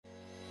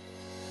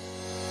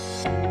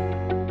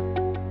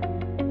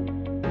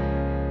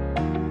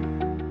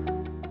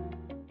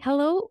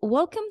Hello,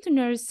 welcome to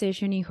another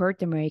session in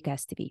Hort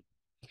Americas TV.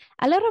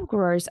 A lot of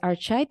growers are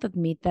shy to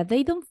admit that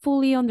they don't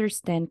fully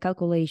understand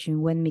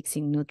calculation when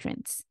mixing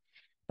nutrients.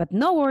 But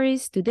no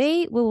worries,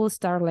 today we will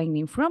start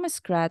learning from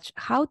scratch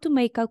how to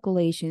make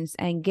calculations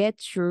and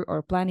get sure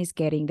our plant is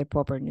getting the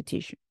proper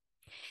nutrition.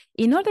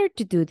 In order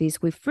to do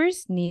this, we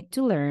first need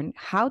to learn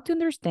how to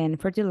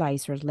understand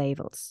fertilizer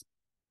labels.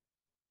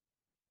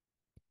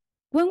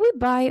 When we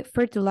buy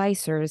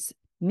fertilizers,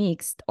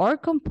 mixed or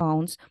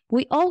compounds,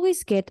 we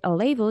always get a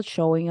label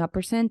showing a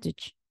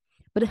percentage.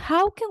 But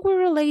how can we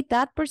relate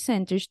that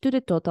percentage to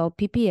the total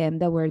ppm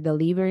that we're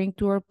delivering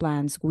to our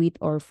plants with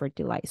our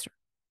fertilizer?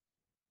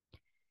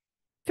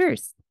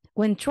 First,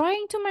 when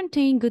trying to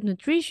maintain good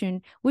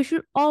nutrition, we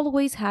should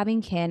always have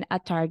in hand a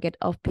target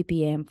of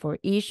ppm for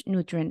each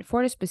nutrient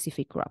for a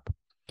specific crop.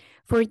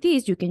 For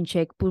this, you can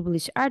check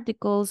published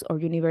articles or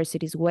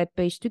university's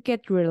webpage to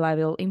get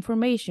reliable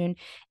information.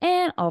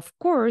 And of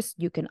course,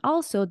 you can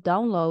also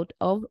download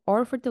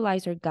our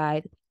fertilizer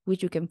guide,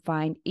 which you can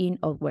find in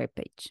our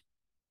webpage.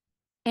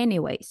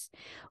 Anyways,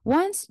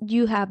 once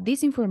you have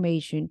this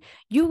information,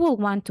 you will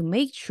want to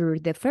make sure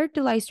the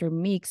fertilizer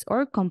mix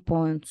or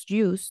compounds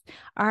used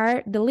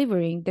are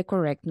delivering the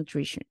correct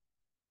nutrition.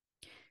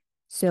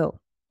 So,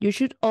 you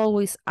should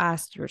always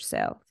ask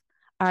yourself,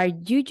 are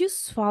you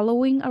just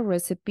following a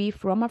recipe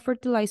from a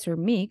fertilizer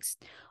mix,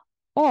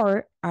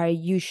 or are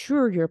you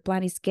sure your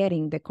plant is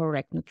getting the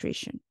correct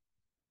nutrition?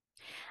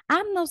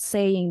 I'm not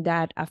saying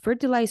that a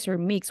fertilizer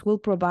mix will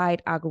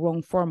provide a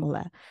wrong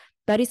formula,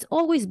 but it's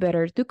always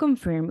better to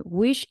confirm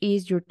which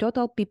is your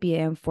total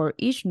ppm for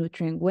each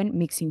nutrient when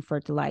mixing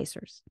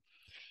fertilizers.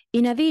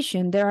 In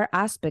addition, there are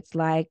aspects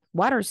like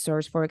water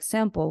source, for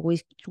example,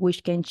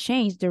 which can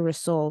change the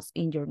results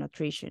in your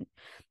nutrition.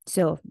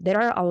 So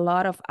there are a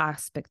lot of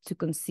aspects to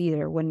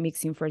consider when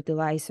mixing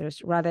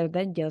fertilizers rather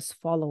than just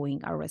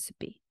following a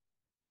recipe.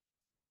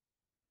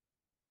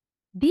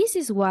 This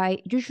is why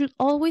you should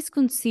always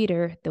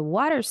consider the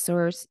water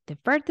source, the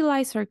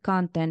fertilizer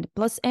content,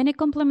 plus any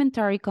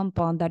complementary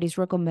compound that is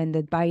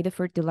recommended by the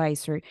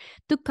fertilizer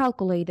to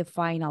calculate the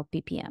final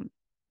ppm.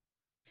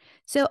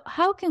 So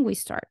how can we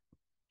start?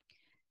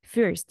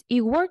 First,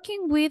 in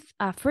working with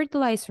a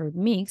fertilizer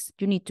mix,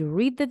 you need to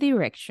read the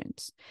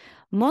directions.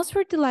 Most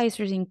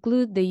fertilizers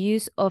include the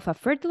use of a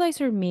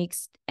fertilizer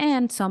mix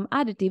and some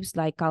additives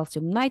like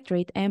calcium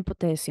nitrate and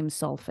potassium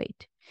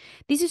sulfate.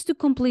 This is to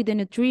complete the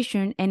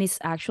nutrition and is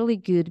actually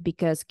good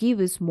because it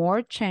gives us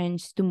more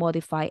chance to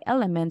modify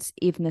elements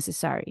if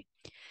necessary.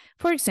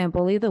 For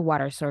example, if the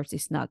water source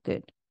is not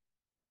good.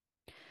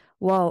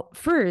 Well,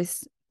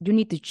 first, you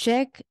need to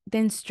check the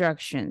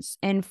instructions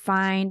and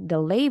find the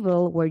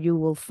label where you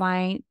will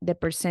find the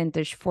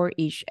percentage for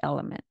each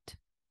element.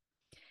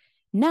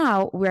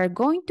 Now we are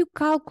going to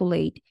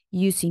calculate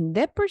using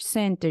the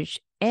percentage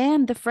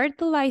and the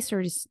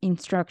fertilizer's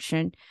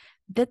instruction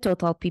the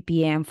total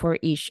ppm for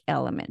each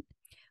element,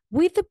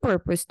 with the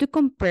purpose to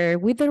compare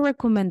with the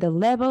recommended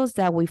levels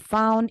that we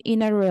found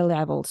in a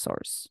reliable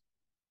source.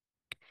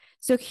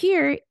 So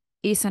here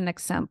is an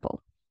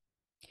example.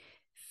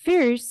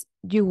 First,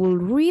 you will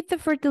read the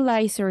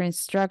fertilizer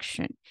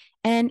instruction,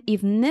 and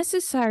if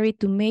necessary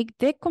to make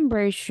the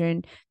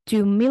conversion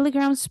to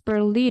milligrams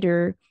per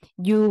liter,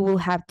 you will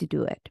have to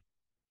do it.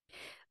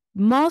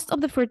 Most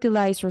of the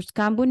fertilizers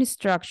come with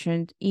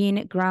instructions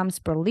in grams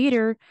per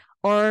liter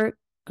or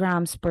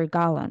grams per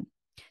gallon.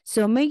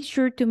 So make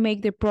sure to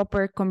make the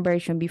proper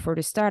conversion before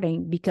the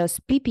starting because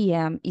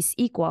ppm is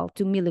equal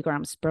to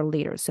milligrams per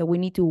liter. So we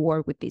need to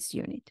work with this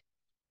unit.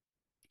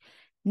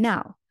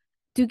 Now,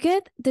 to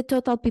get the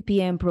total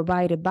ppm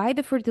provided by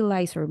the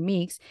fertilizer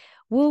mix,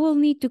 we will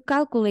need to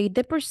calculate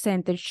the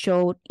percentage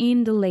shown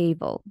in the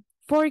label.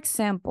 For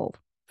example,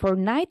 for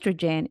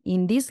nitrogen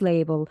in this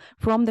label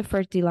from the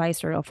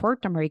fertilizer of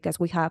Hort Americas,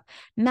 we have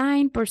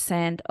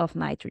 9% of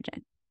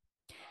nitrogen.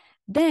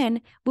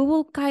 Then we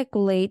will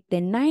calculate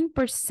the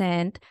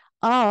 9%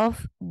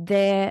 of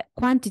the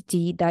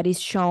quantity that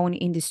is shown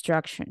in the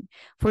instruction.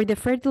 For the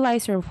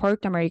fertilizer of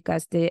Hort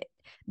Americas, the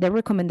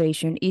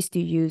recommendation is to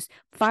use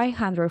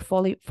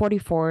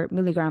 544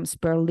 milligrams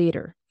per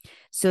liter.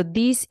 So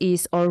this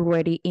is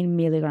already in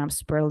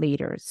milligrams per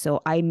liter.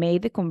 So I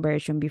made the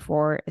conversion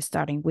before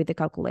starting with the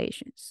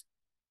calculations.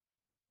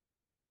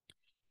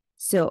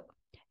 So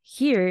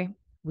here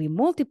we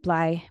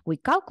multiply, we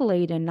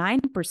calculate the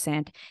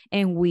 9%,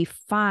 and we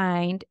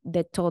find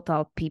the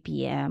total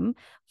ppm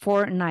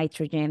for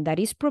nitrogen that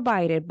is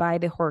provided by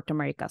the Hort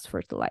Americas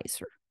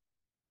fertilizer.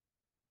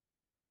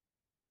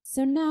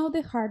 So now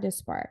the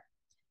hardest part.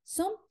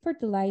 Some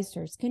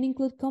fertilizers can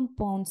include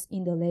compounds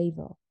in the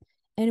label,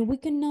 and we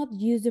cannot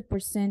use the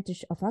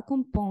percentage of a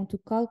compound to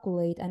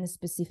calculate a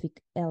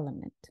specific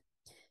element.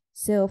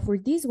 So for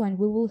this one,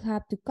 we will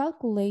have to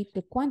calculate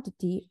the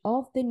quantity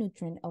of the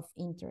nutrient of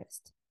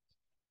interest.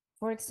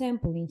 For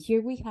example, in here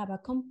we have a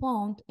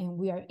compound and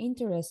we are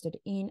interested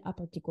in a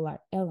particular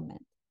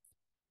element.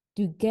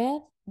 To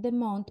get the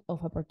amount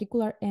of a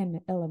particular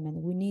element,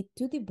 we need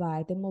to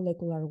divide the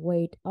molecular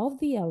weight of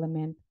the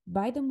element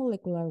by the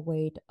molecular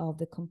weight of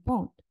the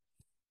compound.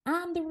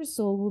 And the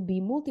result will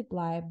be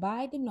multiplied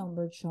by the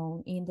number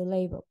shown in the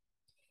label.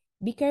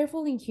 Be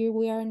careful in here,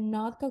 we are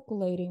not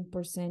calculating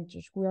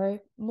percentage, we are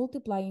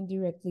multiplying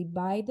directly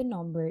by the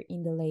number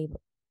in the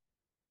label.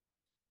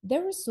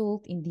 The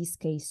result, in this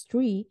case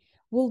 3,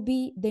 will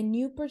be the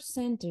new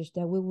percentage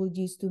that we will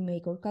use to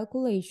make our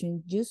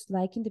calculation, just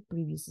like in the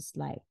previous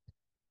slide.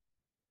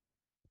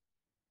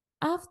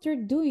 After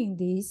doing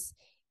this,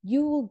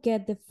 you will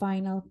get the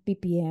final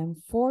ppm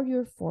for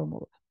your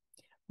formula.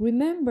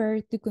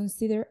 Remember to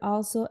consider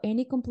also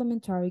any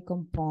complementary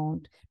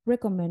compound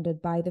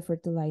recommended by the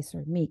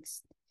fertilizer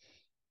mix.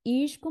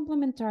 Each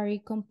complementary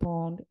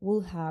compound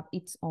will have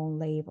its own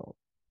label.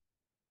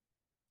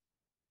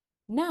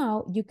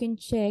 Now you can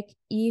check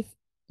if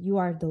you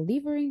are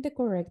delivering the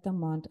correct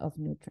amount of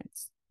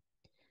nutrients.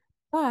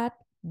 But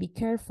be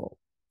careful.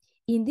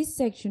 In this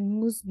section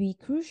must be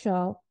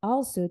crucial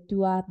also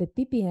to add the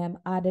ppm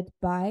added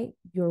by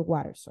your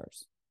water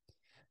source.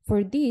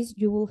 For this,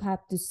 you will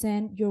have to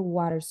send your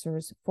water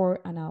source for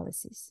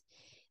analysis.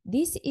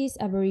 This is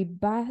a very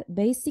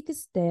basic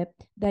step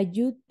that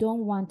you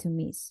don't want to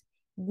miss.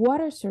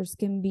 Water source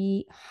can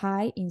be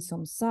high in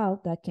some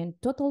salt that can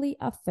totally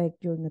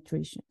affect your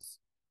nutrition.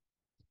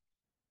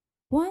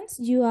 Once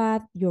you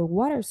add your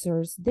water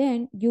source,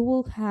 then you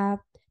will have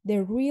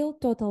the real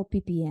total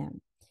ppm.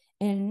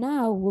 And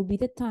now will be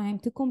the time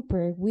to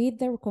compare with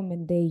the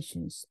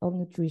recommendations of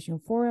nutrition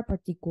for a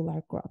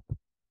particular crop.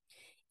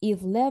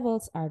 If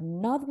levels are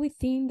not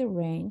within the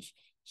range,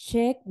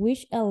 check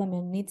which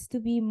element needs to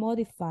be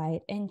modified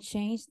and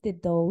change the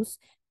dose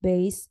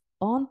based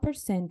on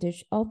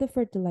percentage of the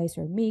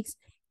fertilizer mix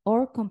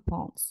or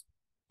compounds.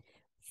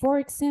 For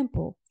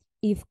example,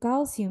 if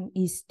calcium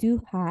is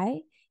too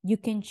high, you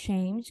can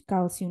change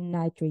calcium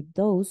nitrate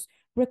dose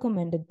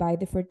recommended by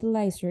the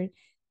fertilizer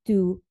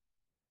to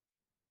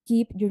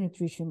keep your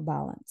nutrition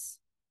balance.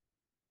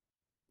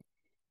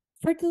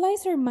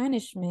 Fertilizer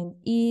management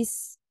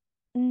is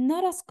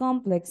not as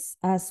complex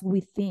as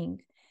we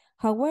think.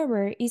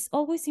 However, it's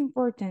always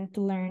important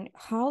to learn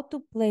how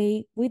to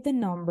play with the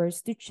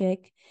numbers to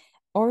check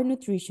our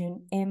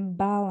nutrition and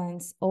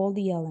balance all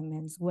the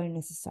elements where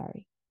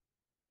necessary.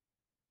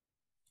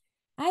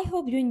 I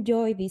hope you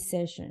enjoyed this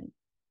session.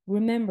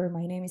 Remember,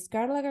 my name is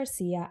Carla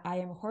Garcia. I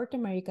am Hort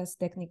America's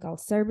Technical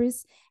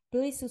Service.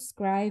 Please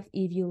subscribe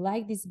if you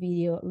like this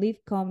video, leave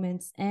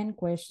comments and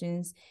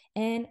questions,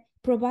 and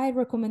provide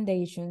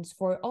recommendations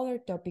for other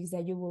topics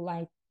that you would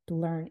like to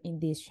learn in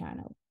this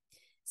channel.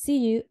 See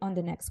you on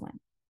the next one.